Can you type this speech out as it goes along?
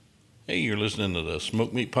Hey, you're listening to the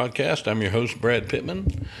Smoke Meat Podcast. I'm your host, Brad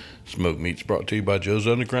Pittman. Smoke Meat's brought to you by Joe's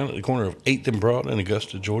Underground at the corner of 8th and Broad in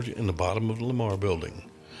Augusta, Georgia, in the bottom of the Lamar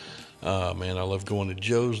Building. Man, I love going to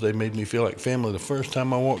Joe's. They made me feel like family the first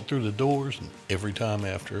time I walked through the doors, and every time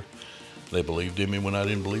after. They believed in me when I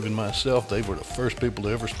didn't believe in myself. They were the first people to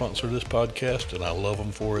ever sponsor this podcast, and I love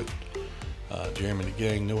them for it. Jeremy and the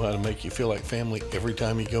gang know how to make you feel like family every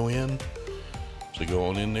time you go in. So go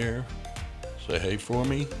on in there, say hey for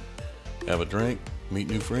me, have a drink, meet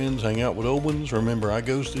new friends, hang out with old ones. Remember, I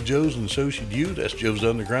goes to Joe's and so should you. That's Joe's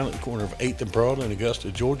Underground at the corner of 8th and Broad in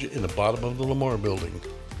Augusta, Georgia, in the bottom of the Lamar Building.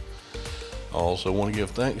 I also want to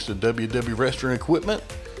give thanks to WW Restaurant Equipment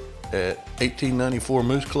at 1894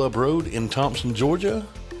 Moose Club Road in Thompson, Georgia.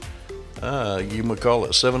 You may call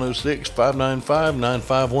it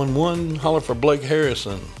 706-595-9511. Holler for Blake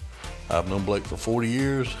Harrison. I've known Blake for 40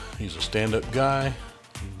 years. He's a stand-up guy.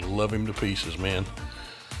 Love him to pieces, man.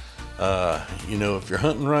 If you're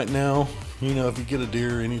hunting right now, if you get a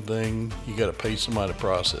deer or anything, you got to pay somebody to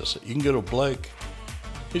process it. You can go to Blake.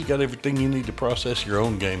 He's got everything you need to process your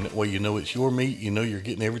own game. That way you know it's your meat. You know you're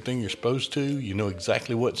getting everything you're supposed to. You know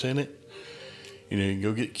exactly what's in it. You can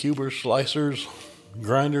go get cubers, slicers,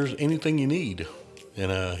 grinders, anything you need.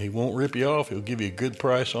 And he won't rip you off. He'll give you a good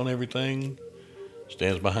price on everything.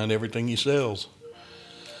 Stands behind everything he sells.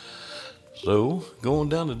 So, going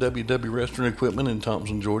down to WW Restaurant Equipment in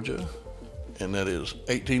Thompson, Georgia, and that is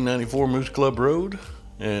 1894 Moose Club Road,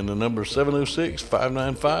 and the number is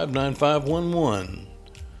 706-595-9511.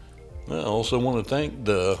 I also want to thank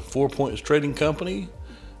the 4 Points Trading Company.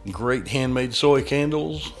 Great handmade soy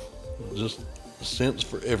candles, just scents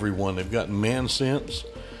for everyone. They've got man scents.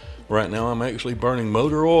 Right now I'm actually burning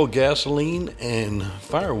motor oil, gasoline, and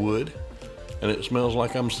firewood. And it smells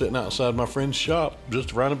like I'm sitting outside my friend's shop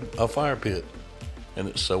just around a fire pit. And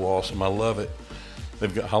it's so awesome. I love it.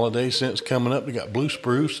 They've got holiday scents coming up. They got blue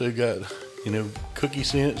spruce. They've got, cookie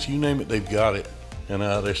scents. You name it, they've got it. And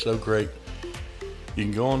they're so great. You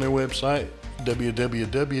can go on their website,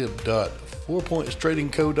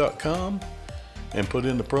 www.fourpointstradingco.com, and put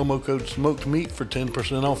in the promo code Smoked Meat for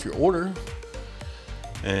 10% off your order.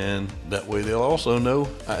 And that way they'll also know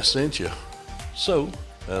I sent you. So,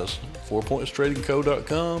 that's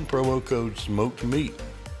fourpointstradingco.com, promo code Smoked Meat.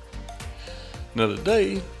 Now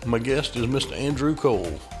today, my guest is Mr. Andrew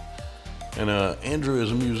Cole. And Andrew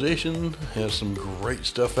is a musician, has some great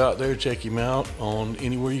stuff out there. Check him out on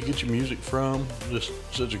anywhere you get your music from. Just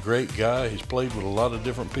such a great guy. He's played with a lot of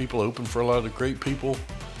different people, opened for a lot of great people.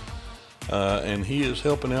 And he is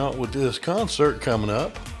helping out with this concert coming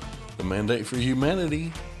up, the Mandate for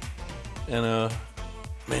Humanity. And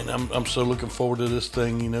man, I'm so looking forward to this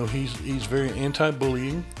thing. He's very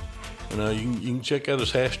anti-bullying, and you can check out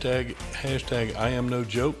his hashtag I am no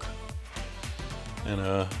joke.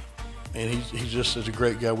 And he's just such a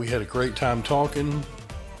great guy. We had a great time talking,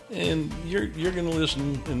 and you're gonna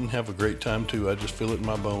listen and have a great time too. I just feel it in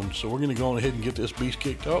my bones. So we're gonna go on ahead and get this beast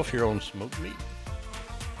kicked off here on Smoked Meat.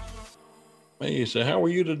 Hey, so how are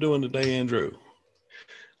you doing today, Andrew?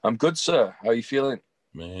 I'm good, sir. How are you feeling?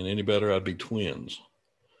 Man, any better, I'd be twins.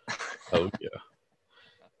 Oh, yeah.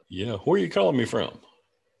 Yeah. Where are you calling me from?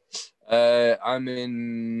 I'm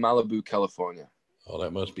in Malibu, California. Oh,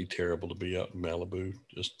 that must be terrible to be out in Malibu.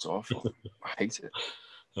 It's awful. I hate it.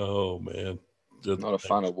 Oh, man. I'm not a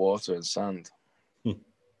fan of water and sand.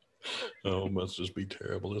 Oh, it must just be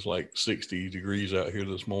terrible. It's like 60 degrees out here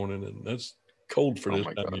this morning, and that's cold for this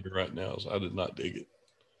time of year right now, so I did not dig it.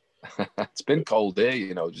 It's been cold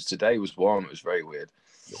here, just today was warm. It was very weird.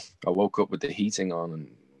 I woke up with the heating on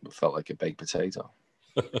and felt like a baked potato.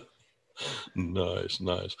 Nice.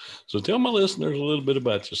 So tell my listeners a little bit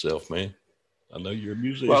about yourself, man. I know you're a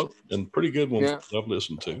musician and pretty good one I've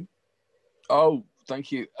listened to. Oh,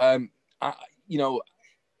 thank you. A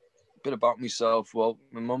bit about myself. Well,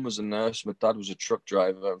 my mum was a nurse. My dad was a truck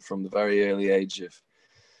driver. From the very early age of,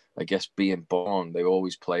 I guess, being born, they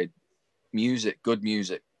always played music, good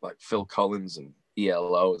music, like Phil Collins and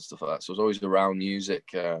ELO and stuff like that. So I was always around music.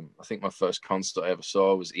 I think my first concert I ever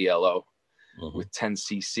saw was ELO with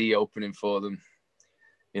 10cc opening for them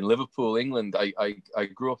in Liverpool, England. I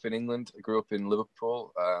grew up in England. I grew up in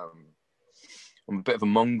Liverpool. I'm a bit of a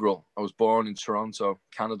mongrel. I was born in Toronto,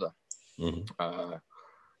 Canada.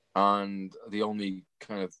 And the only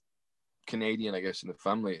kind of Canadian, I guess, in the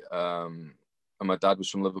family. And my dad was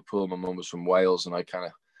from Liverpool. My mum was from Wales. And I kind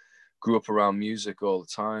of grew up around music all the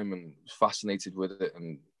time and was fascinated with it.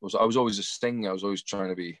 And I was always a singer. I was always trying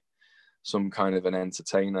to be some kind of an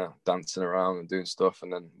entertainer, dancing around and doing stuff.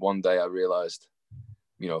 And then one day I realized,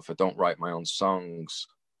 if I don't write my own songs,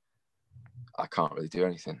 I can't really do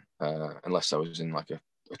anything unless I was in like a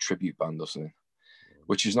a tribute band or something,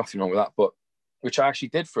 which is nothing wrong with that. But which I actually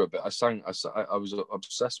did for a bit. I was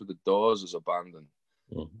obsessed with the Doors as a band,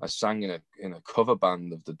 and I sang in a cover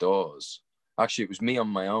band of the Doors. Actually, it was me on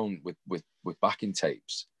my own with backing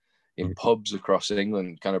tapes in pubs across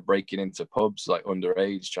England, kind of breaking into pubs like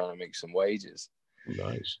underage, trying to make some wages.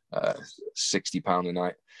 Nice. £60 a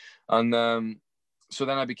night. And so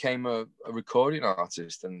then I became a recording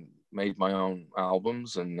artist and made my own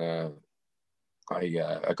albums. And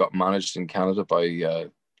I got managed in Canada by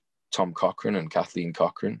Tom Cochrane and Kathleen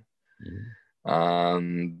Cochrane.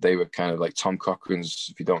 And they were kind of like, Tom Cochrane's,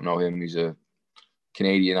 if you don't know him, he's a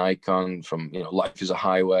Canadian icon from, you know, Life is a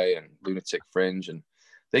Highway and Lunatic Fringe. And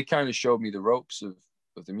they kind of showed me the ropes of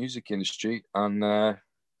the music industry. And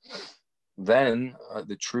then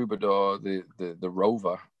the troubadour, the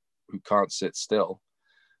rover who can't sit still,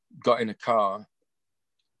 got in a car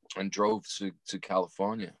and drove to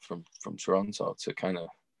California from Toronto to kind of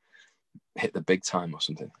hit the big time or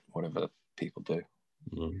something, whatever people do.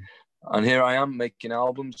 And here I am making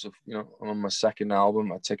albums. I'm on my second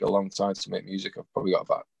album. I take a long time to make music. I've probably got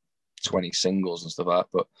about 20 singles and stuff like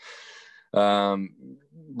that. But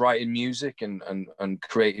writing music and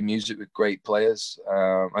creating music with great players.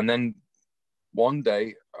 And then one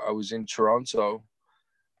day I was in Toronto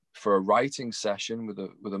for a writing session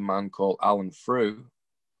with a man called Alan Frew,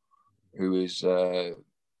 who is the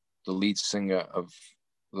lead singer of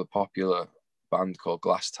the popular band called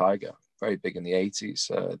Glass Tiger, very big in the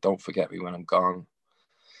 80s. Don't Forget Me When I'm Gone.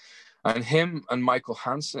 And him and Michael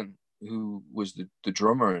Hansen, who was the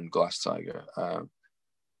drummer in Glass Tiger,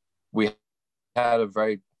 we had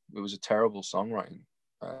it was a terrible songwriting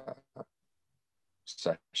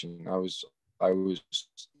session. I was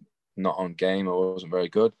not on game. I wasn't very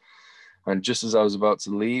good. And just as I was about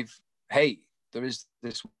to leave, hey, there is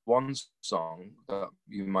this one song that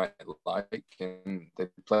you might like, and they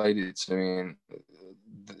played it to me. And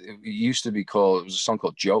it used to be called, it was a song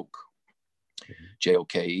called Joke,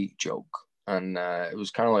 Joke, Joke. And it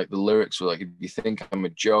was kind of like the lyrics were like, if you think I'm a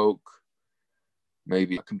joke,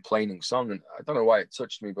 maybe a complaining song. And I don't know why it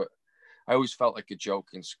touched me, but I always felt like a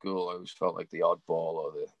joke in school. I always felt like the oddball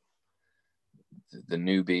or the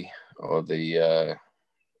newbie or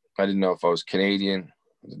I didn't know if I was Canadian.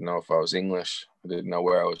 I didn't know if I was English. I didn't know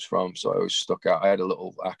where I was from. So I always stuck out. I had a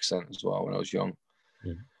little accent as well when I was young.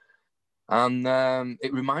 And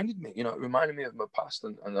it reminded me of my past,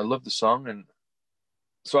 and I loved the song. And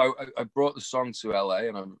so I brought the song to LA,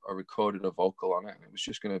 and I recorded a vocal on it. And it was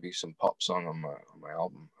just going to be some pop song on my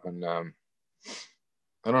album. And I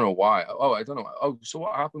don't know why. I don't know. So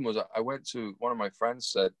what happened was I went to, one of my friends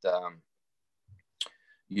said,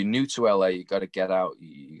 you're new to LA, you got to get out,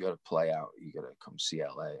 you got to play out, you got to come see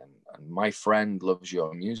LA. And my friend loves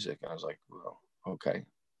your music. And I was like, well, okay.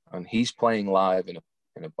 And he's playing live in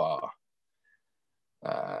a bar,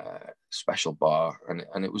 special bar.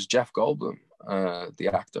 And it was Jeff Goldblum, the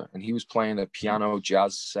actor. And he was playing a piano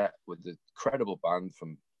jazz set with the incredible band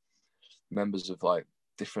from members of like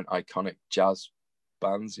different iconic jazz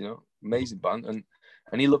bands, amazing band.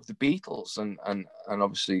 And he loved the Beatles. And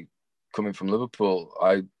obviously, coming from Liverpool,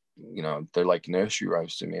 they're like nursery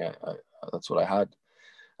rhymes to me. I that's what I had.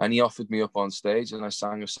 And he offered me up on stage, and I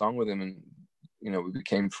sang a song with him, and we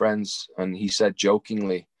became friends. And he said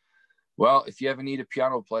jokingly, well, if you ever need a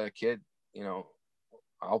piano player, kid,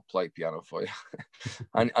 I'll play piano for you.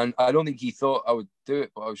 and I don't think he thought I would do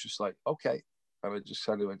it, but I was just like, okay. And I just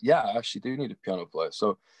kind of went, yeah, I actually do need a piano player.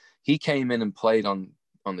 So he came in and played on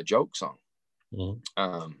the Joke song.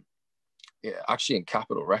 Yeah, actually in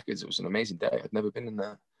Capitol Records. It was an amazing day. I'd never been in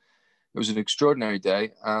there. It was an extraordinary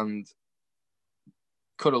day. And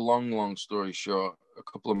cut a long story short, a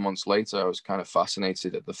couple of months later, I was kind of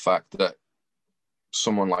fascinated at the fact that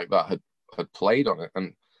someone like that had played on it.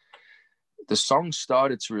 And the song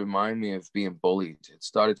started to remind me of being bullied. It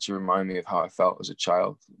started to remind me of how I felt as a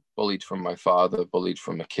child, bullied from my father, bullied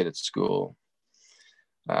from a kid at school.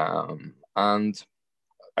 And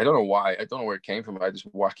I don't know why. I don't know where it came from. I had this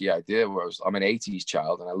wacky idea where I'm an 80s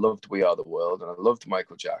child, and I loved We Are the World, and I loved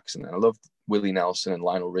Michael Jackson, and I loved Willie Nelson and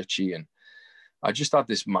Lionel Richie. And I just had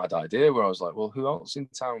this mad idea where I was like, well, who else in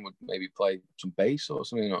town would maybe play some bass or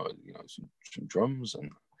something, or some drums? And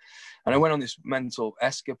I went on this mental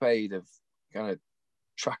escapade of kind of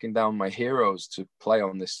tracking down my heroes to play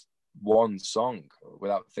on this one song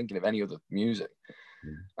without thinking of any other music.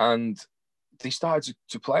 And they started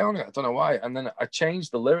to play on it. I don't know why. And then I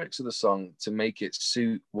changed the lyrics of the song to make it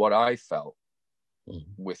suit what I felt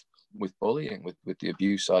with bullying, with the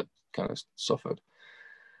abuse I'd kind of suffered.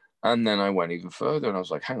 And then I went even further, and I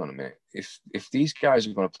was like, hang on a minute. If these guys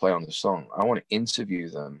are going to play on the song, I want to interview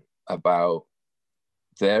them about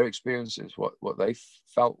their experiences, what they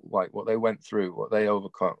felt like, what they went through, what they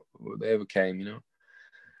overcame, you know.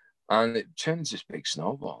 And it turned into this big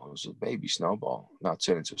snowball. It was a baby snowball. Now it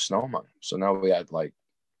turned into a snowman. So now we had like,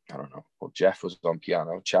 I don't know, well, Jeff was on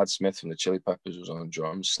piano, Chad Smith from the Chili Peppers was on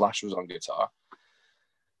drums, Slash was on guitar,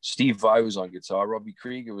 Steve Vai was on guitar, Robbie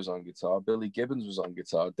Krieger was on guitar, Billy Gibbons was on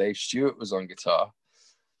guitar, Dave Stewart was on guitar,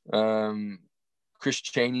 Chris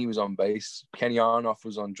Chaney was on bass, Kenny Arnoff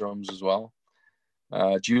was on drums as well,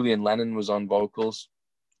 Julian Lennon was on vocals.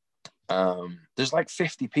 There's like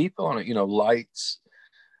 50 people on it, you know, lights.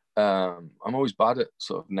 I'm always bad at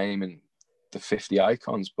sort of naming the 50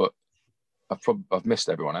 icons, but I've missed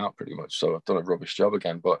everyone out pretty much, so I've done a rubbish job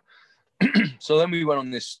again. But so then we went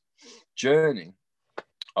on this journey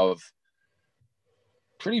of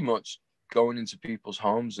pretty much going into people's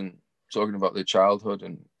homes and talking about their childhood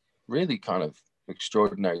and really kind of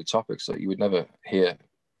extraordinary topics that you would never hear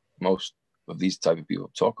most of these type of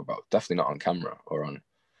people talk about. Definitely not on camera or on,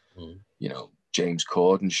 you know, James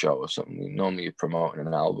Corden show or something. Normally you're promoting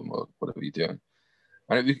an album or whatever you're doing.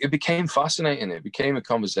 And it became fascinating. It became a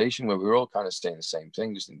conversation where we were all kind of saying the same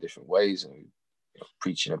thing, just in different ways. And, you know,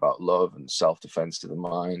 preaching about love and self-defense to the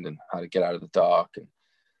mind and how to get out of the dark and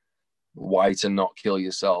why to not kill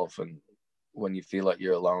yourself and when you feel like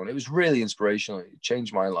you're alone. It was really inspirational. It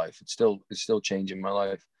changed my life. It's still changing my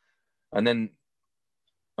life. And then,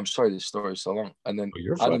 I'm sorry this story is so long. And then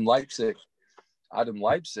Adam Leipzig,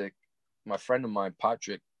 my friend of mine,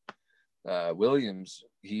 Patrick Williams,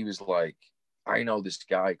 he was like, I know this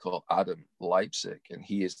guy called Adam Leipzig, and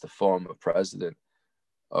he is the former president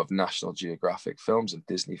of National Geographic Films and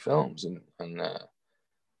Disney Films. And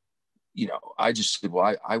you know, I just said,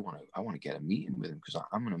 well, I want to get a meeting with him because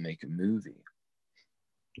I'm going to make a movie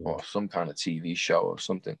or some kind of TV show or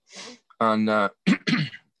something. And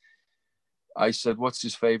I said, what's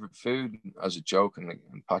his favorite food, as a joke? And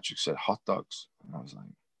Patrick said, hot dogs. And I was like,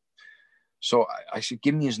 so I said,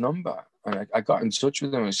 give me his number. And I got in touch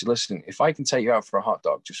with him and I said, listen, if I can take you out for a hot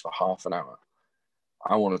dog just for half an hour,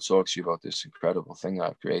 I want to talk to you about this incredible thing that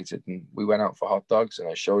I've created. And we went out for hot dogs and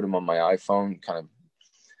I showed him on my iPhone, kind of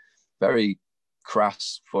very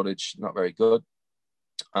crass footage, not very good.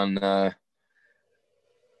 And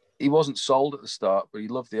he wasn't sold at the start, but he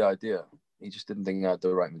loved the idea. He just didn't think I had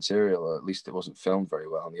the right material, or at least it wasn't filmed very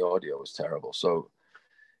well and the audio was terrible. So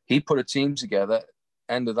he put a team together.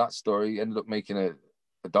 End of that story, ended up making a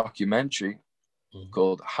documentary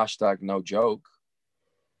called #NoJoke,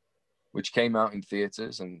 which came out in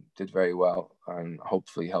theaters and did very well and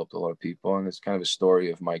hopefully helped a lot of people. And it's kind of a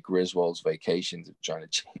story of my Griswold's vacations of trying to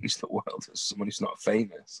change the world as someone who's not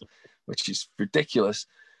famous, which is ridiculous.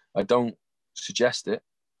 I don't suggest it,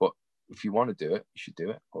 but if you want to do it, you should do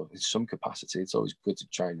it. Or in some capacity, it's always good to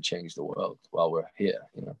try and change the world while we're here,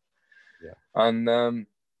 you know? Yeah. And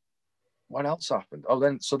what else happened?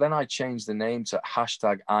 Then I changed the name to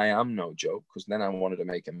 #IamNoJoke, because then I wanted to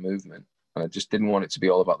make a movement. And I just didn't want it to be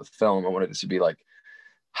all about the film. I wanted it to be like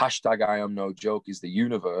 #IamNoJoke is the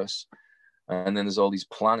universe. And then there's all these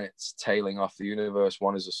planets tailing off the universe.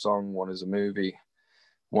 One is a song, one is a movie,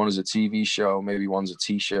 one is a TV show, maybe one's a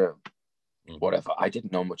t-shirt, whatever. I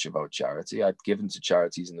didn't know much about charity. I'd given to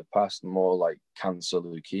charities in the past, more like cancer,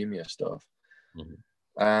 leukemia stuff.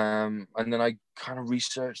 And then I kind of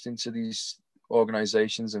researched into these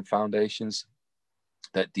organizations and foundations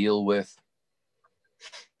that deal with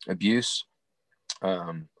abuse,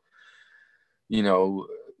 you know,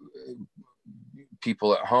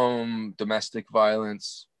 people at home, domestic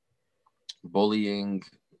violence, bullying,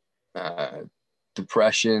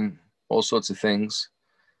 depression, all sorts of things.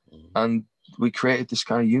 And we created this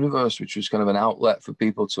kind of universe, which was kind of an outlet for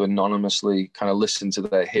people to anonymously kind of listen to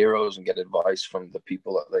their heroes and get advice from the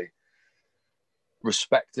people that they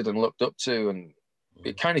respected and looked up to. And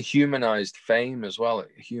it kind of humanized fame as well. It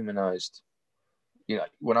humanized, you know,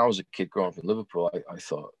 when I was a kid growing up in Liverpool, I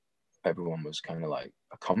thought everyone was kind of like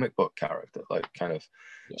a comic book character, like kind of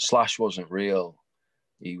Slash wasn't real.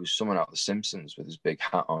 He was someone out of The Simpsons with his big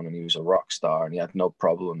hat on, and he was a rock star and he had no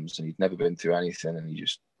problems and he'd never been through anything. And he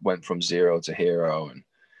just went from zero to hero. And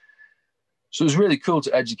so it was really cool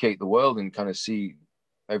to educate the world and kind of see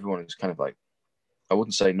everyone is kind of like, I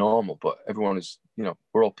wouldn't say normal, but everyone is, you know,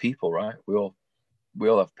 we're all people, right? We all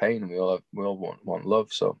have pain and we all want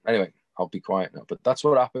love. So anyway, I'll be quiet now, but that's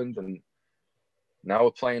what happened. And now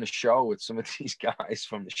we're playing a show with some of these guys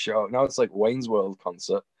from the show. Now it's like Wayne's World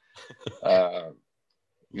concert,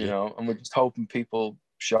 you know, and we're just hoping people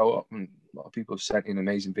show up, and a lot of people have sent in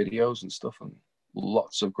amazing videos and stuff, and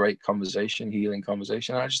lots of great conversation, healing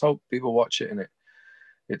conversation. And I just hope people watch it and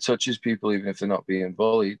it touches people, even if they're not being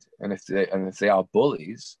bullied. And if they are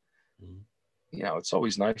bullies, you know, it's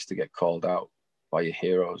always nice to get called out by your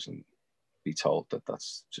heroes and be told that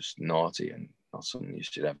that's just naughty and not something you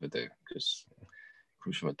should ever do, because it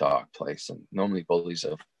comes from a dark place. And normally bullies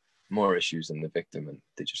have more issues than the victim, and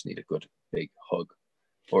they just need a good big hug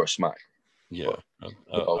or a smack. Yeah. I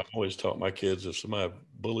always taught my kids, if somebody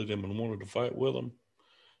bullied them and wanted to fight with them,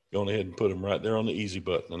 go ahead and put them right there on the easy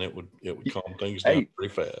button, and it would calm things down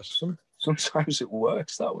pretty fast. Sometimes it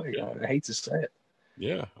works that way. Yeah. I hate to say it.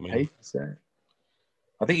 Yeah, I mean, I hate to say it.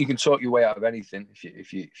 I think you can talk your way out of anything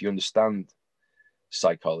if you understand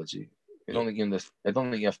psychology. I don't think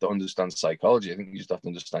you have to understand psychology. I think you just have to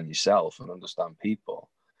understand yourself and understand people.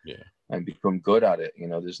 Yeah. And become good at it. You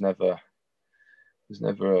know, there's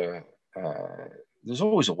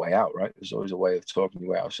always a way out, right? There's always a way of talking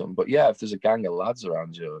your way out of something. But yeah, if there's a gang of lads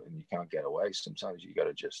around you and you can't get away, sometimes you got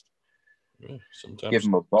to just give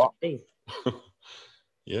them a bop.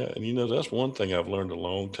 Yeah, and you know, that's one thing I've learned a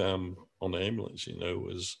long time on the ambulance, you know,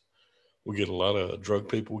 is we get a lot of drug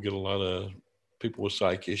people, we get a lot of people with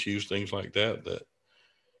psych issues, things like that,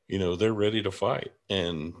 you know, they're ready to fight.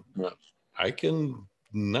 And I can,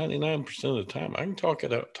 99% of the time, I can talk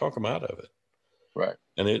them out of it. Right.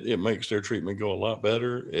 And it makes their treatment go a lot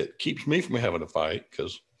better. It keeps me from having to fight,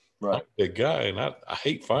 because I'm a big guy and I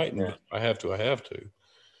hate fighting. Yeah. I have to.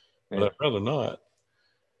 But I'd rather not.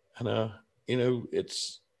 And, you know,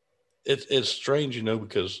 it's strange, you know,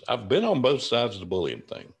 because I've been on both sides of the bullying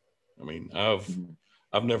thing. I mean,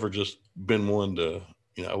 I've never just been one to,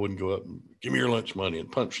 you know, I wouldn't go up and give me your lunch money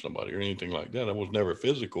and punch somebody or anything like that. I was never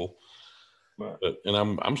physical. Right. And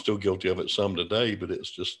I'm still guilty of it some today, but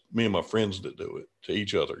it's just me and my friends that do it to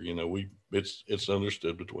each other. You know, it's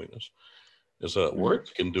understood between us. It's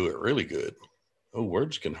words can do it really good. Oh,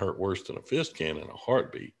 words can hurt worse than a fist can in a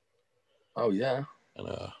heartbeat. Oh yeah. And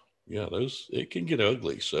yeah, it can get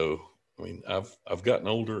ugly. So I mean, I've gotten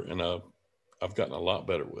older and I've gotten a lot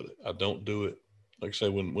better with it. I don't do it, like I say,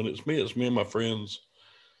 when it's me and my friends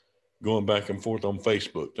going back and forth on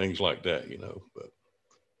Facebook, things like that, you know. But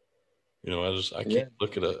you know, I can't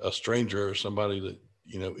look at a stranger or somebody that,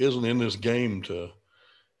 you know, isn't in this game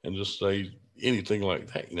and just say anything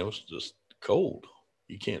like that. You know, it's just cold.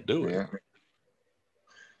 You can't do it. Yeah.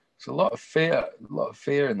 It's a lot of fear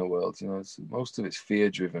in the world. You know, most of it's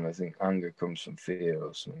fear driven. I think anger comes from fear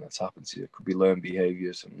or something that's happened to you. It could be learned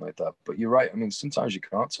behavior, something like that. But you're right. I mean, sometimes you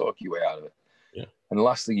can't talk your way out of it. Yeah. And the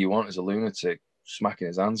last thing you want is a lunatic smacking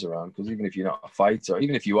his hands around, because even if you're not a fighter,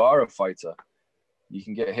 even if you are a fighter, you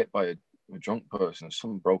can get hit by a drunk person or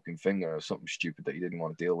some broken finger or something stupid that you didn't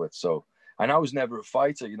want to deal with. So, and I was never a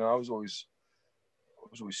fighter, you know, I was always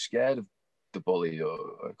scared of the bully, or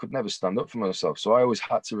I could never stand up for myself. So I always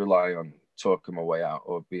had to rely on talking my way out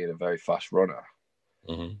or being a very fast runner.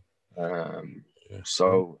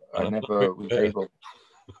 So I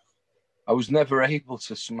was never able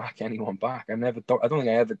to smack anyone back. I don't think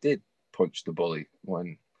I ever did punch the bully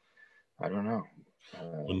when, I don't know.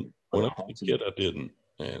 When I was a kid, I didn't.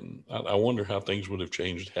 And I wonder how things would have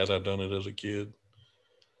changed had I done it as a kid.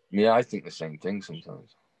 Yeah, I think the same thing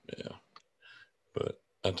sometimes. Yeah. But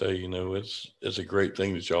I tell you, you know, it's a great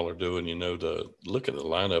thing that y'all are doing. You know, look at the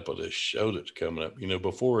lineup of this show that's coming up. You know,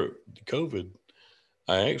 before COVID,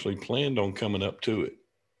 I actually planned on coming up to it.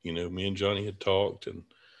 You know, me and Johnny had talked, and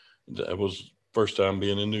that was first time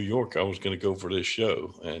being in New York. I was going to go for this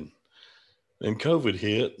show, and then COVID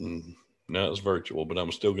hit, and now it's virtual, but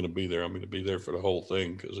I'm still going to be there. I'm going to be there for the whole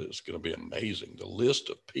thing, because it's going to be amazing. The list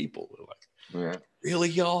of people, like, really,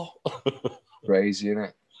 y'all? Crazy, isn't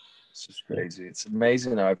it? It's just crazy. It's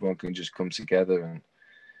amazing how everyone can just come together and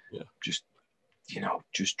just, you know,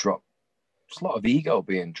 just drop. There's a lot of ego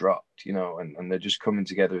being dropped, you know, and they're just coming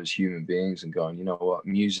together as human beings and going, you know what,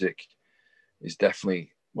 music is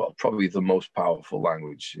definitely, well, probably the most powerful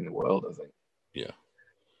language in the world, I think. Yeah.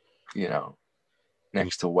 You know,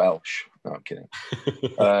 next to Welsh. No, I'm kidding.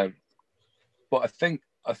 But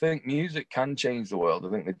I think music can change the world. I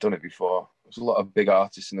think they've done it before. There's a lot of big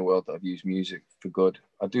artists in the world that have used music for good.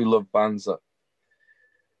 I do love bands that,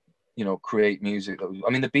 you know, create music. I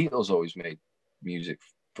mean, the Beatles always made music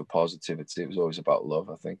for positivity. It was always about love,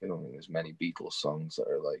 I think. I don't think there's many Beatles songs that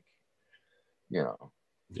are like, you know,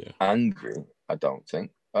 angry, I don't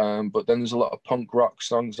think. But then there's a lot of punk rock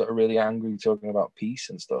songs that are really angry, talking about peace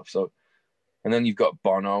and stuff. So, and then you've got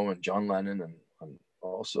Bono and John Lennon and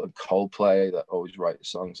also Coldplay that always write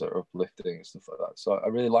songs that are uplifting and stuff like that. So I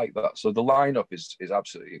really like that. So the lineup is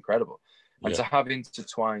absolutely incredible. And to have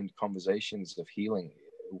intertwined conversations of healing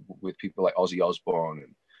with people like Ozzy Osbourne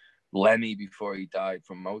and Lemmy before he died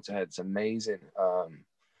from Motorhead, it's amazing.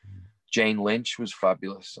 Jane Lynch was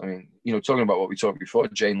fabulous. I mean, you know, talking about what we talked before,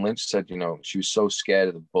 Jane Lynch said, you know, she was so scared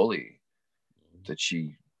of the bully that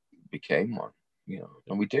she became one, you know,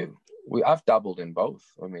 and I've dabbled in both.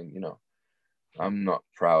 I mean, you know, I'm not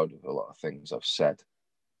proud of a lot of things I've said.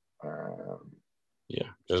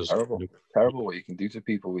 It's terrible what you can do to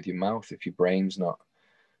people with your mouth if your brain's not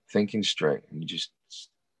thinking straight and you just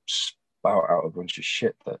spout out a bunch of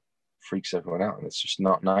shit that freaks everyone out, and it's just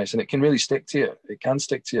not nice, and it can really stick to you. It can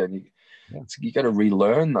stick to you, and you got to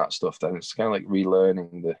relearn that stuff. Then it's kind of like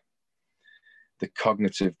relearning the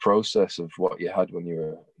cognitive process of what you had when you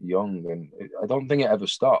were young, and I don't think it ever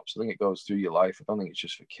stops. I think it goes through your life. I don't think it's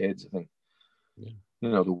just for kids. I think you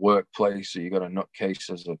know, the workplace, or you got a nutcase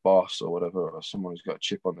as a boss or whatever, or someone who's got a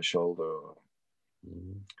chip on the shoulder.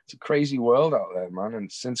 It's a crazy world out there, man.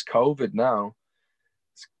 And since COVID now,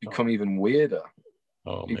 it's become even weirder.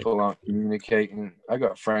 People aren't communicating. I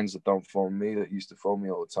got friends that don't phone me that used to phone me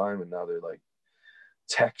all the time, and now they're like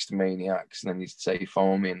text maniacs, and then you say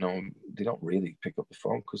phone me, and they don't really pick up the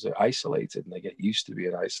phone because they're isolated and they get used to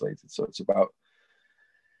being isolated. So it's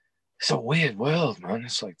a weird world, man.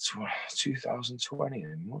 It's like 2020,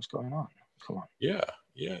 and what's going on? Come on. Yeah.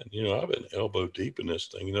 You know, I've been elbow deep in this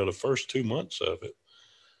thing. You know, the first 2 months of it,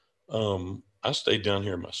 I stayed down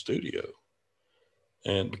here in my studio.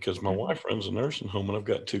 And because my wife runs a nursing home and I've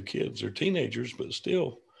got 2 kids, they're teenagers, but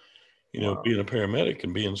still, you know, being a paramedic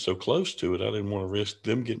and being so close to it, I didn't want to risk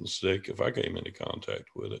them getting sick if I came into contact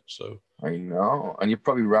with it. So I know. And you're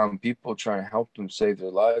probably around people trying to help them save their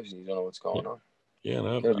lives, and you don't know what's going on. Yeah,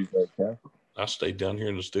 no, you gotta be very careful. I stayed down here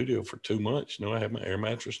in the studio for 2 months. You know, I had my air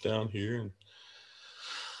mattress down here, and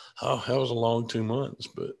that was a long 2 months.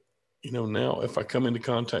 But you know, now if I come into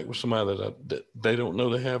contact with somebody that they don't know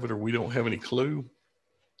they have it, or we don't have any clue,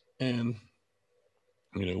 and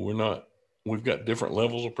you know, we've got different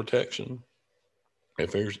levels of protection.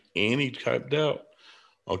 If there's any type of doubt,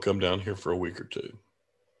 I'll come down here for a week or 2.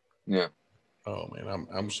 Yeah. Oh man,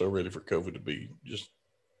 I'm so ready for COVID to be just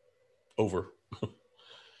over.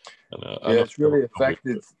 It's really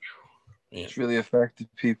affected. It's really affected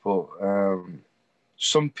people.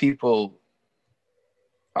 Some people,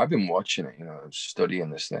 I've been watching it, you know, studying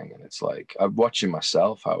this thing, and it's like I'm watching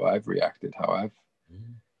myself, how I've reacted, how I've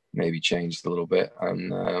maybe changed a little bit,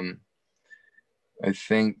 and I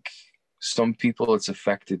think some people it's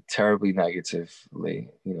affected terribly negatively.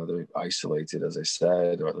 You know, they're isolated, as I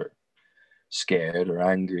said, or they're scared or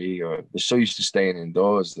angry, or they're so used to staying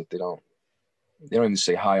indoors that they don't even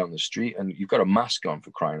say hi on the street, and you've got a mask on, for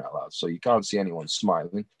crying out loud, so you can't see anyone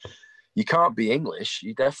smiling. You can't be English.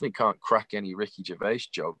 You definitely can't crack any Ricky Gervais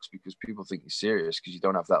jokes because people think you're serious because you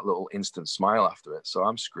don't have that little instant smile after it. So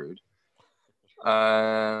I'm screwed.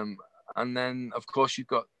 And then, of course, you've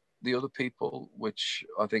got the other people, which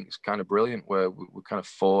I think is kind of brilliant, where we're kind of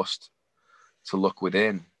forced to look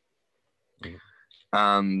within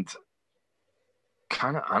and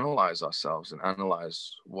kind of analyze ourselves and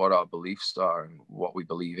analyze what our beliefs are and what we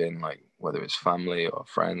believe in, like whether it's family or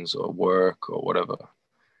friends or work or whatever.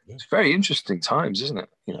 It's very interesting times, isn't it?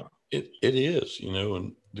 You know, it is, you know,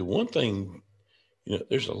 and the one thing, you know,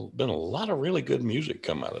 there's been a lot of really good music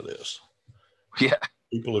come out of this. Yeah.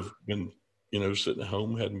 People have been, you know, sitting at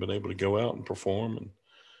home, hadn't been able to go out and perform. And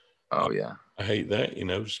I hate that, you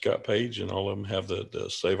know, Scott Page and all of them have the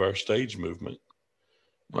Save Our Stage movement.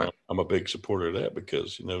 Right. I'm a big supporter of that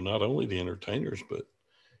because, you know, not only the entertainers, but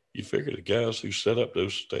you figure the guys who set up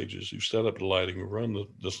those stages, who set up the lighting, who run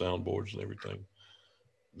the soundboards and everything,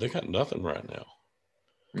 they got nothing right now.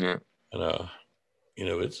 Yeah. And, you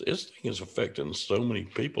know, this thing is affecting so many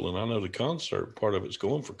people. And I know the concert part of it's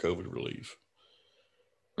going for COVID relief.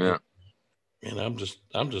 Yeah. And I'm just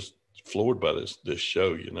floored by this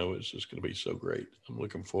show. You know, it's just going to be so great. I'm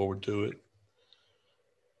looking forward to it.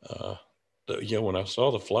 Yeah, when I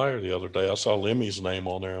saw the flyer the other day, I saw Lemmy's name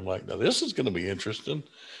on there. I'm like, now this is going to be interesting.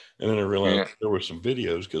 And then I realized there were some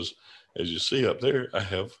videos because, as you see up there, I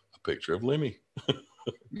have a picture of Lemmy.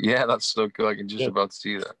 Yeah, that's so cool. I can just about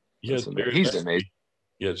see that. Yeah, he's amazing.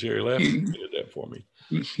 Yeah, Jerry Laffy did that for me.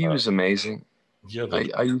 He was amazing. Yeah,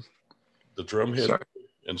 the drumhead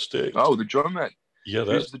and sticks. Oh, the drumhead. Yeah,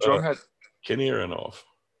 that's the drumhead. Kenny Aronoff.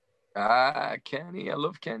 Kenny. I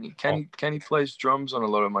love Kenny. Kenny plays drums on a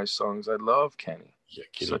lot of my songs. I love Kenny. Yeah,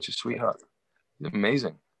 Kenny. Such a sweetheart. He's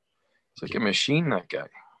amazing. It's like a machine, that guy.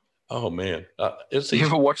 Oh man, you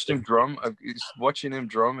ever watched him drum? Watching him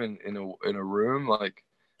drum in a room, like,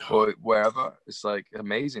 or wherever, it's like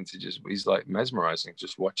amazing to he's like mesmerizing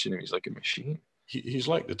just watching him. He's like a machine. He's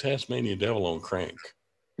like the Tasmanian Devil on crank.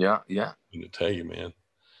 Yeah. I'm gonna tell you, man.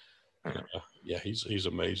 Yeah, he's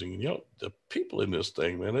amazing. You know, the people in this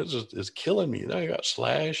thing, man, it's killing me. I got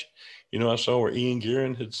Slash. You know, I saw where Ian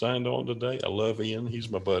Gearin had signed on today. I love Ian. He's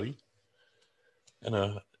my buddy.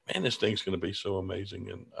 And man, this thing's going to be so amazing.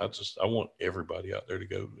 And I want everybody out there to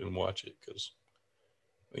go and watch it because,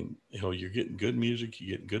 I mean, you're getting good music,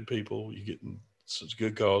 you're getting good people, you're getting such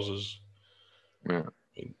good causes. Yeah.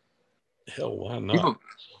 I mean, hell, why not?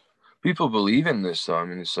 People believe in this, though. I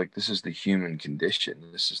mean, it's like, this is the human condition.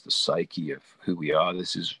 This is the psyche of who we are.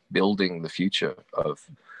 This is building the future of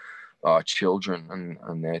our children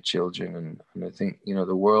and their children. And I think,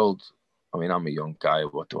 the world, I mean, I'm a young guy,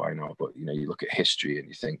 what do I know? But, you look at history and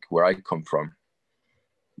you think where I come from,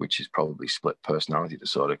 which is probably split personality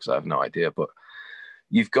disorder because I have no idea. But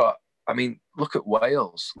you've got, I mean, look at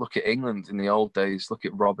Wales, look at England in the old days, look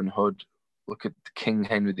at Robin Hood, look at King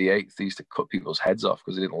Henry VIII. They used to cut people's heads off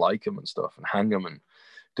because they didn't like him and stuff and hang them and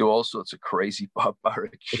do all sorts of crazy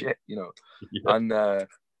barbaric shit, Yeah. And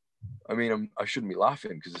I mean, I shouldn't be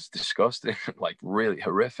laughing because it's disgusting, like really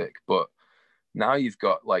horrific. But now you've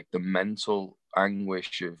got like the mental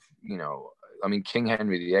anguish of, I mean, King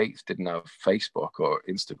Henry VIII didn't have Facebook or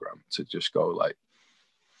Instagram to just go like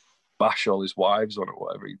bash all his wives on or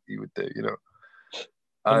whatever he would do,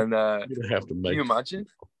 And you have to make. Can you imagine?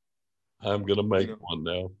 I'm gonna make one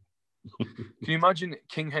now. Can you imagine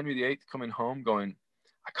King Henry VIII coming home going,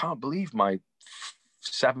 I can't believe my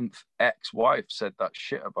 7th ex-wife said that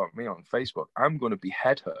shit about me on Facebook. I'm going to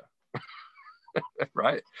behead her.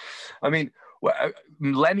 Right? I mean,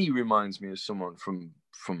 Lemmy reminds me of someone from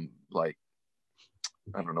like,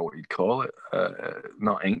 I don't know what you'd call it,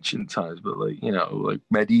 not ancient times, but like, like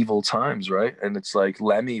medieval times, right? And it's like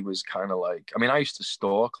Lemmy was kind of like, I mean, I used to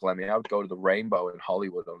stalk Lemmy. I would go to the Rainbow in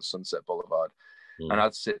Hollywood on Sunset Boulevard, and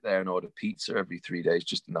I'd sit there and order pizza every 3 days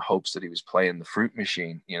just in the hopes that he was playing the fruit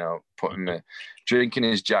machine, drinking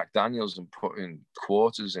his Jack Daniels and putting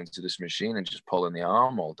quarters into this machine and just pulling the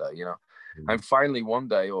arm all day, And finally one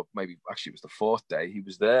day, or maybe actually it was the 4th day, he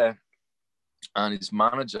was there and his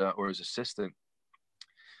manager or his assistant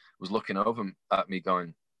was looking over at me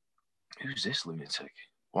going, who's this lunatic?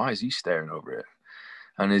 Why is he staring over here?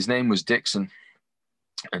 And his name was Dixon.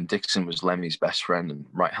 And Dixon was Lemmy's best friend and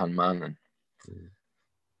right-hand man. And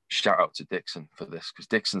shout out to Dixon for this, because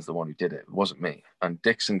Dixon's the one who did it. It wasn't me. And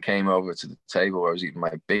Dixon came over to the table where I was eating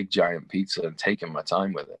my big giant pizza and taking my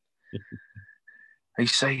time with it. He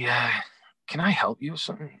say, can I help you with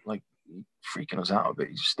something? Like, freaking us out a bit.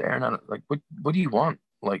 He's staring at it. Like, what do you want?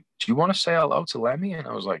 Like, do you want to say hello to Lemmy? And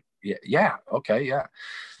I was like, yeah, okay, yeah.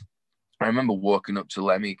 I remember walking up to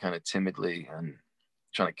Lemmy kind of timidly and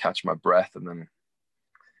trying to catch my breath. And then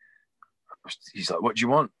he's like, what do you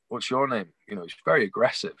want? What's your name? He's very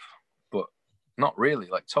aggressive, but not really,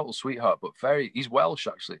 like total sweetheart, but he's Welsh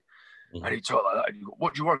actually. Mm-hmm. And he talked like that. And you go,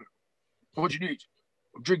 what do you want? What do you need?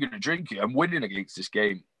 I'm drinking a drink here. I'm winning against this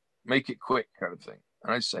game. Make it quick, kind of thing.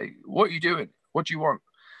 And I say, what are you doing? What do you want?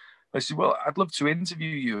 I said, well, I'd love to interview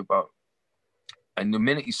you about. And the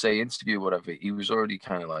minute you say interview, whatever, he was already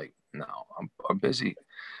kind of like, no, I'm busy.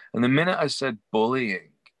 And the minute I said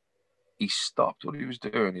bullying, he stopped what he was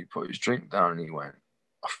doing. He put his drink down and he went,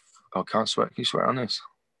 I can't swear. Can you swear on this?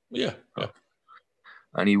 Yeah.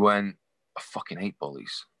 And he went, I fucking hate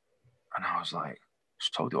bullies. And I was like,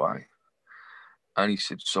 so do I. And he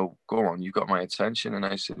said, so go on, you got my attention. And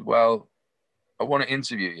I said, well, I want to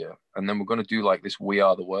interview you. And then we're going to do like this We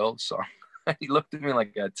Are the World song. And he looked at me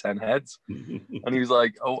like I had 10 heads. And he was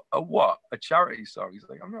like, oh, a what? A charity song? He's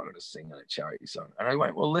like, I'm not going to sing on a charity song. And I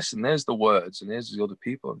went, well, listen, there's the words and there's the other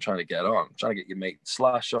people I'm trying to get on. I'm trying to get your mate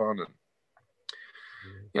Slash on. And,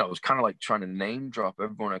 I was kind of like trying to name drop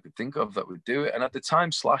everyone I could think of that would do it. And at the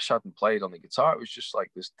time, Slash hadn't played on the guitar. It was just like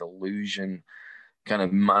this delusion kind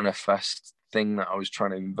of manifest thing that I was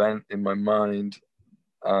trying to invent in my mind,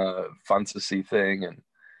 fantasy thing. And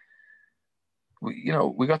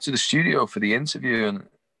we got to the studio for the interview, and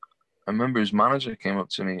I remember his manager came up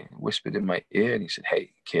to me, whispered in my ear, and he said,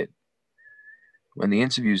 hey, kid, when the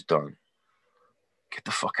interview's done, get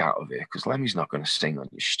the fuck out of here, because Lemmy's not going to sing on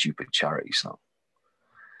your stupid charity song.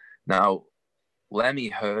 Now, Lemmy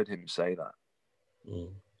heard him say that,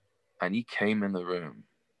 and he came in the room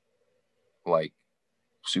like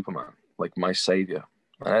Superman, like my savior.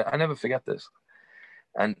 And I never forget this.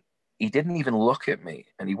 And he didn't even look at me,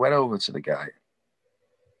 and he went over to the guy.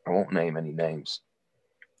 I won't name any names.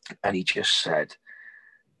 And he just said,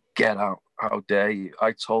 get out. How dare you?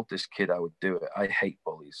 I told this kid I would do it. I hate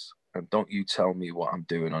bullies. And don't you tell me what I'm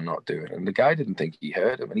doing or not doing. And the guy didn't think he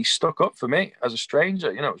heard him. And he stuck up for me as a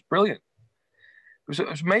stranger. It was brilliant. It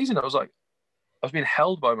was amazing. I was being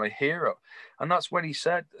held by my hero. And that's when he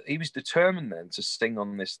said, he was determined then to sing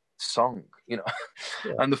on this song, Yeah.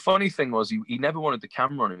 And the funny thing was he never wanted the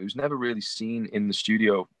camera on him. He was never really seen in the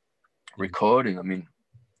studio recording. I mean,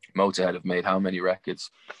 Motorhead have made how many records?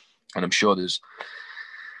 And I'm sure there's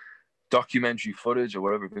documentary footage or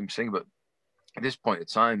whatever of him singing. But at this point in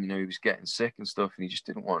time, you know, he was getting sick and stuff, and he just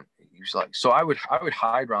didn't want. He was like, so I would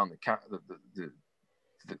hide around the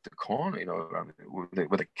corner, you know, around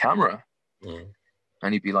with a camera,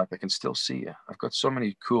 and he'd be like, I can still see you. I've got so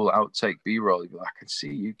many cool outtake B-roll. He'd be like, I can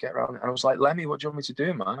see you, get around. And I was like, Lemmy, what do you want me to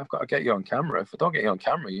do, man? I've got to get you on camera. If I don't get you on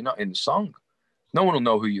camera, you're not in the song. No one will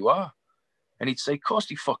know who you are. And he'd say, of course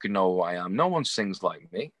you fucking know who I am. No one sings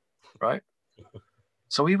like me, right?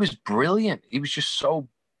 So he was brilliant. He was just so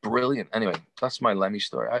brilliant. Anyway, that's my Lemmy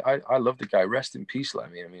story. I love the guy. Rest in peace,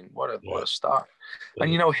 Lemmy. I mean, what a star.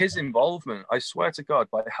 And you know, his involvement, I swear to God,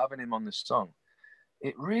 by having him on this song,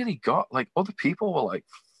 it really got, like, other people were like,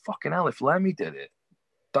 fucking hell, if Lemmy did it,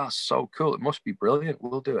 that's so cool. It must be brilliant.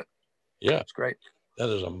 We'll do it. Yeah. It's great. That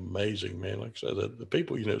is amazing, man. Like I said, the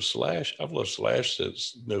people, you know, Slash, I've loved Slash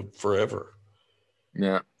since, you know, forever.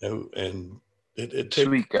 Yeah. You know, and it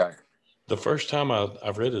Sweet guy. The first time I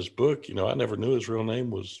read his book, you know, I never knew his real name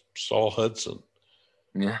was Saul Hudson.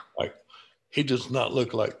 Yeah. Like, he does not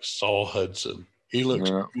look like Saul Hudson. He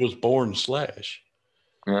was born Slash.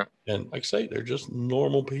 Yeah. And like I say, they're just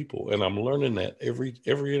normal people. And I'm learning that every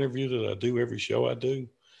interview that I do, every show I do,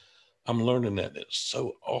 I'm learning that. It's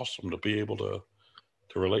so awesome to be able to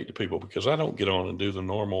relate to people, because I don't get on and do the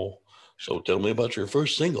normal, so tell me about your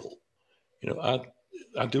first single. You know,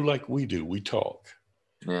 I do like we do. We talk.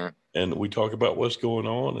 Yeah. And we talk about what's going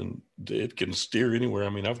on, and it can steer anywhere. I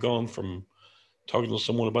mean, I've gone from talking to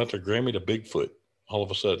someone about their Grammy to Bigfoot all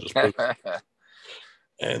of a sudden.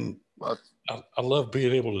 And I love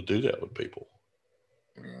being able to do that with people.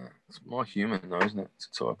 Yeah, it's more human though, isn't it,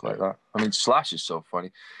 to talk like that? I mean, Slash is so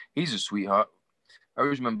funny. He's a sweetheart. I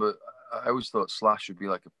always thought Slash would be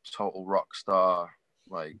like a total rock star.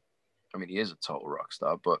 Like, I mean, he is a total rock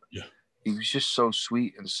star, but he was just so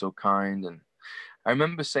sweet and so kind. And I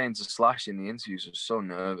remember saying to Slash in the interviews, I was so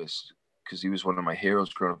nervous because he was one of my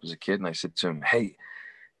heroes growing up as a kid. And I said to him, hey,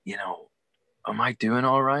 you know, am I doing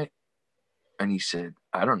all right? And he said,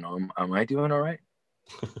 I don't know. Am I doing all right?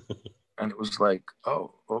 And it was like,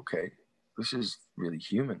 oh, okay. This is really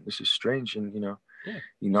human. This is strange. And, you know,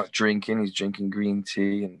 you're not drinking. He's drinking green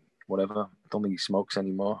tea and whatever. I don't think he smokes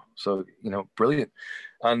anymore. So, you know, brilliant.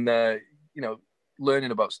 And, you know,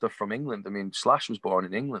 learning about stuff from England. I mean, Slash was born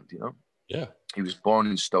in England, you know? Yeah. He was born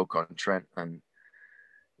in Stoke-on-Trent. And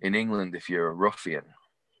in England, if you're a ruffian,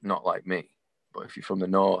 not like me, but if you're from the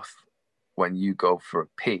north, when you go for a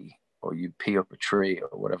pee or you pee up a tree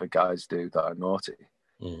or whatever guys do that are naughty,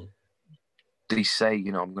 they say,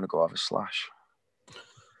 you know, I'm going to go have a slash.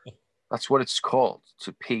 That's what it's called,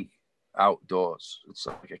 to pee outdoors. It's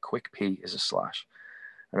like a quick pee is a slash.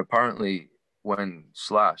 And apparently when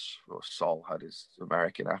Slash, or Saul, had his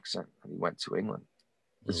American accent and he went to England,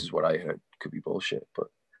 this is what I heard, could be bullshit, but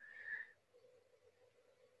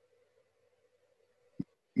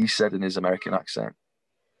he said in his American accent,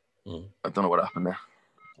 I don't know what happened there.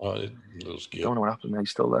 Oh, it was good. I don't know what happened there.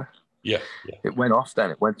 He's still there? Yeah. It went off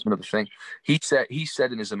then. It went to another thing. He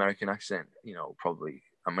said in his American accent, you know, probably,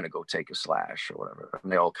 I'm going to go take a slash or whatever.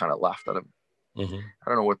 And they all kind of laughed at him. I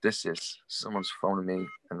don't know what this is. Someone's phoning me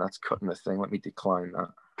and that's cutting the thing. Let me decline that.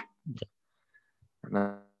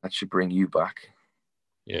 And that should bring you back.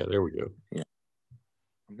 Yeah, there we go. Yeah.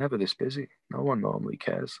 I'm never this busy. No one normally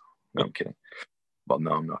cares. No, I'm kidding. Well,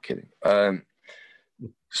 no, I'm not kidding.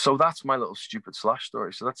 So that's my little stupid Slash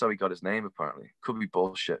story. So that's how he got his name, apparently. Could be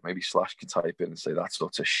bullshit. Maybe Slash could type in and say, that's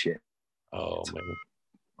utter shit. Oh, man.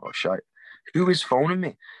 Oh, shite. Who is phoning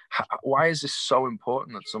me? Why is this so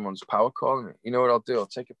important that someone's power calling me? You know what I'll do? I'll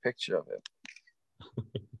take a picture of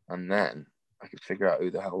it. And then I can figure out who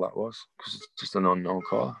the hell that was, because it's just an unknown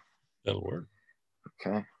caller. That'll work.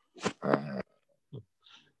 Okay.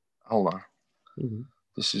 Hold on.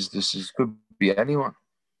 This could be anyone.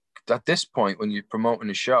 At this point, when you're promoting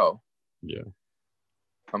a show,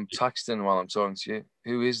 I'm texting while I'm talking to you.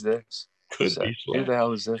 Who is this? Could be. Who the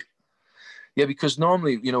hell is this? Yeah, because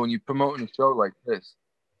normally, you know, when you're promoting a show like this,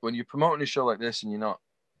 and you're not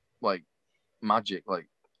like Magic, like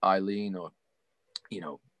Eileen or, you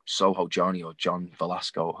know, Soho Johnny or John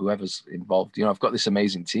Velasco, whoever's involved, you know, I've got this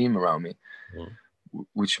amazing team around me,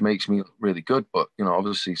 which makes me really good. But, you know,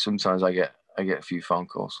 obviously sometimes I get a few phone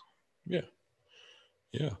calls. Yeah.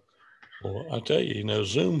 Well, I tell you, you know,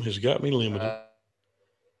 Zoom has got me limited.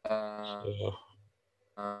 So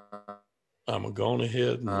I'm going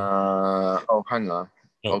ahead and... hang on.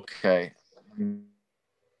 Oh. Okay.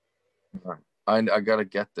 I gotta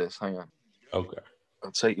get this. Hang on. Okay.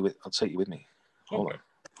 I'll take you with me. Hold on.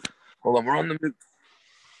 We're on the move.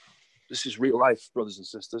 This is real life, brothers and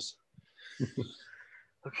sisters.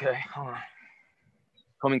 Okay. Hold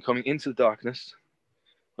on. Coming into the darkness.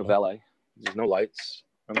 of LA. There's no lights.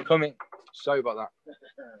 I'm coming. Sorry about that.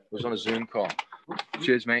 I was on a Zoom call.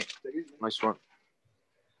 Cheers, mate. Nice one.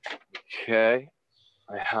 Okay.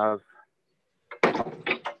 I have. Hang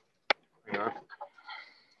on.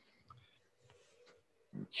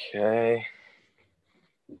 Okay.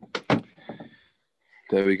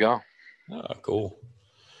 There we go. Ah, cool.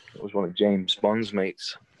 That was one of James Bond's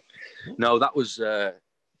mates. No, that was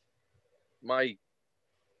my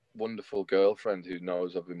wonderful girlfriend who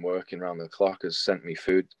knows I've been working around the clock has sent me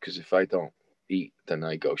food because if I don't eat, then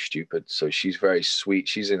I go stupid. So she's very sweet.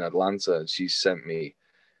 She's in Atlanta and she sent me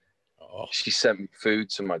food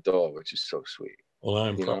to my door, which is so sweet. Well,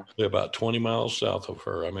 I'm probably about 20 miles south of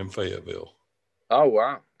her. I'm in Fayetteville. Oh,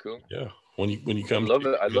 wow. Cool. Yeah. When you come, I love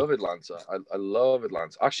it. I love Atlanta. I love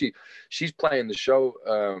Atlanta. Actually, she's playing the show.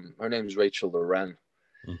 Her name is Rachel Loren.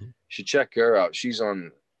 Mm-hmm. You should check her out. She's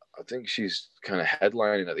on, I think she's kind of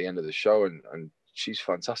headlining at the end of the show, and she's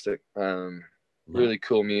fantastic. Really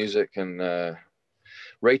cool music. And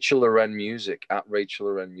Rachel Loren Music, at Rachel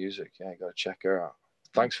Loren Music. Yeah, I got to check her out.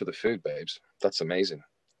 Thanks for the food, babes. That's amazing.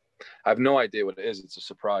 I have no idea what it is. It's a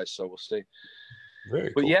surprise, so we'll see. Very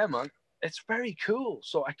cool. But yeah, man. It's very cool.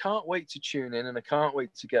 So I can't wait to tune in and I can't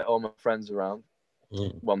wait to get all my friends around.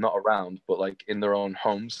 Well, not around, but like in their own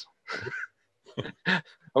homes. And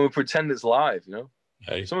we'll pretend it's live, you know?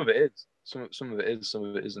 Hey. Some of it is. Some of it is. Some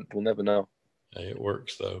of it isn't. We'll never know. Hey, it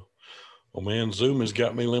works, though. Well, man, Zoom has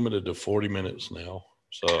got me limited to 40 minutes now.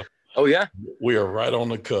 So oh, yeah? We are right on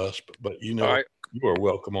the cusp. But, you know, right. You are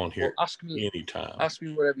welcome on here ask me anytime. Ask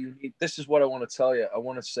me whatever you need. This is what I want to tell you. I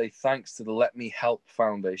want to say thanks to the Let Me Help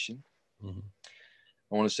Foundation. Mm-hmm.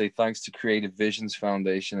 I want to say thanks to Creative Visions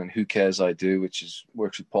Foundation and Who Cares I Do, which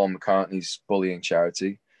works with Paul McCartney's bullying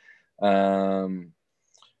charity.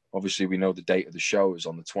 Obviously, we know the date of the show is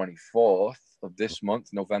on the 24th of this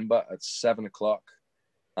month, November, at 7:00.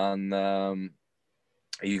 And are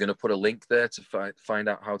you going to put a link there to find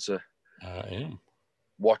out how to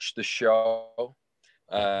watch the show?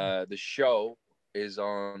 The show is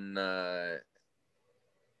on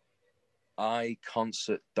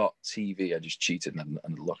iConcert.tv. I just cheated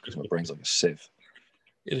and looked because my brain's like a sieve.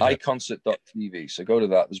 iConcert.tv. So go to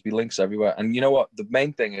that. There'll be links everywhere. And you know what? The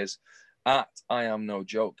main thing is at I Am No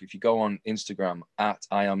Joke. If you go on Instagram at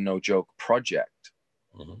I Am No Joke Project,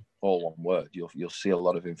 all one word, you'll see a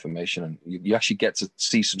lot of information, and you actually get to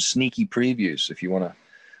see some sneaky previews. If you want a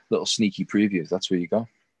little sneaky previews, that's where you go.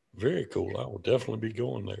 Very cool. I will definitely be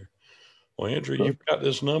going there. Well, Andrew, You've got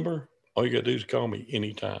this number. All you got to do is call me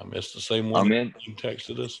anytime. It's the same one you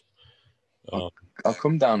texted us. I'll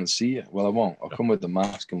come down and see you. Well, I won't. I'll come with the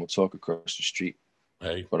mask and we'll talk across the street.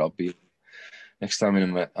 Hey. But I'll be next time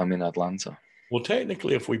I'm in Atlanta. Well,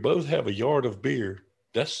 technically, if we both have a yard of beer,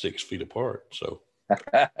 that's 6 feet apart. So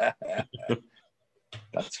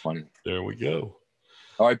that's funny. There we go.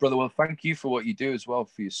 All right, brother. Well, thank you for what you do as well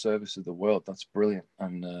for your service of the world. That's brilliant.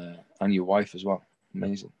 And your wife as well.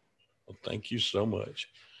 Amazing. Well, thank you so much.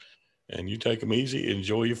 And you take them easy.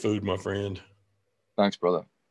 Enjoy your food, my friend. Thanks, brother.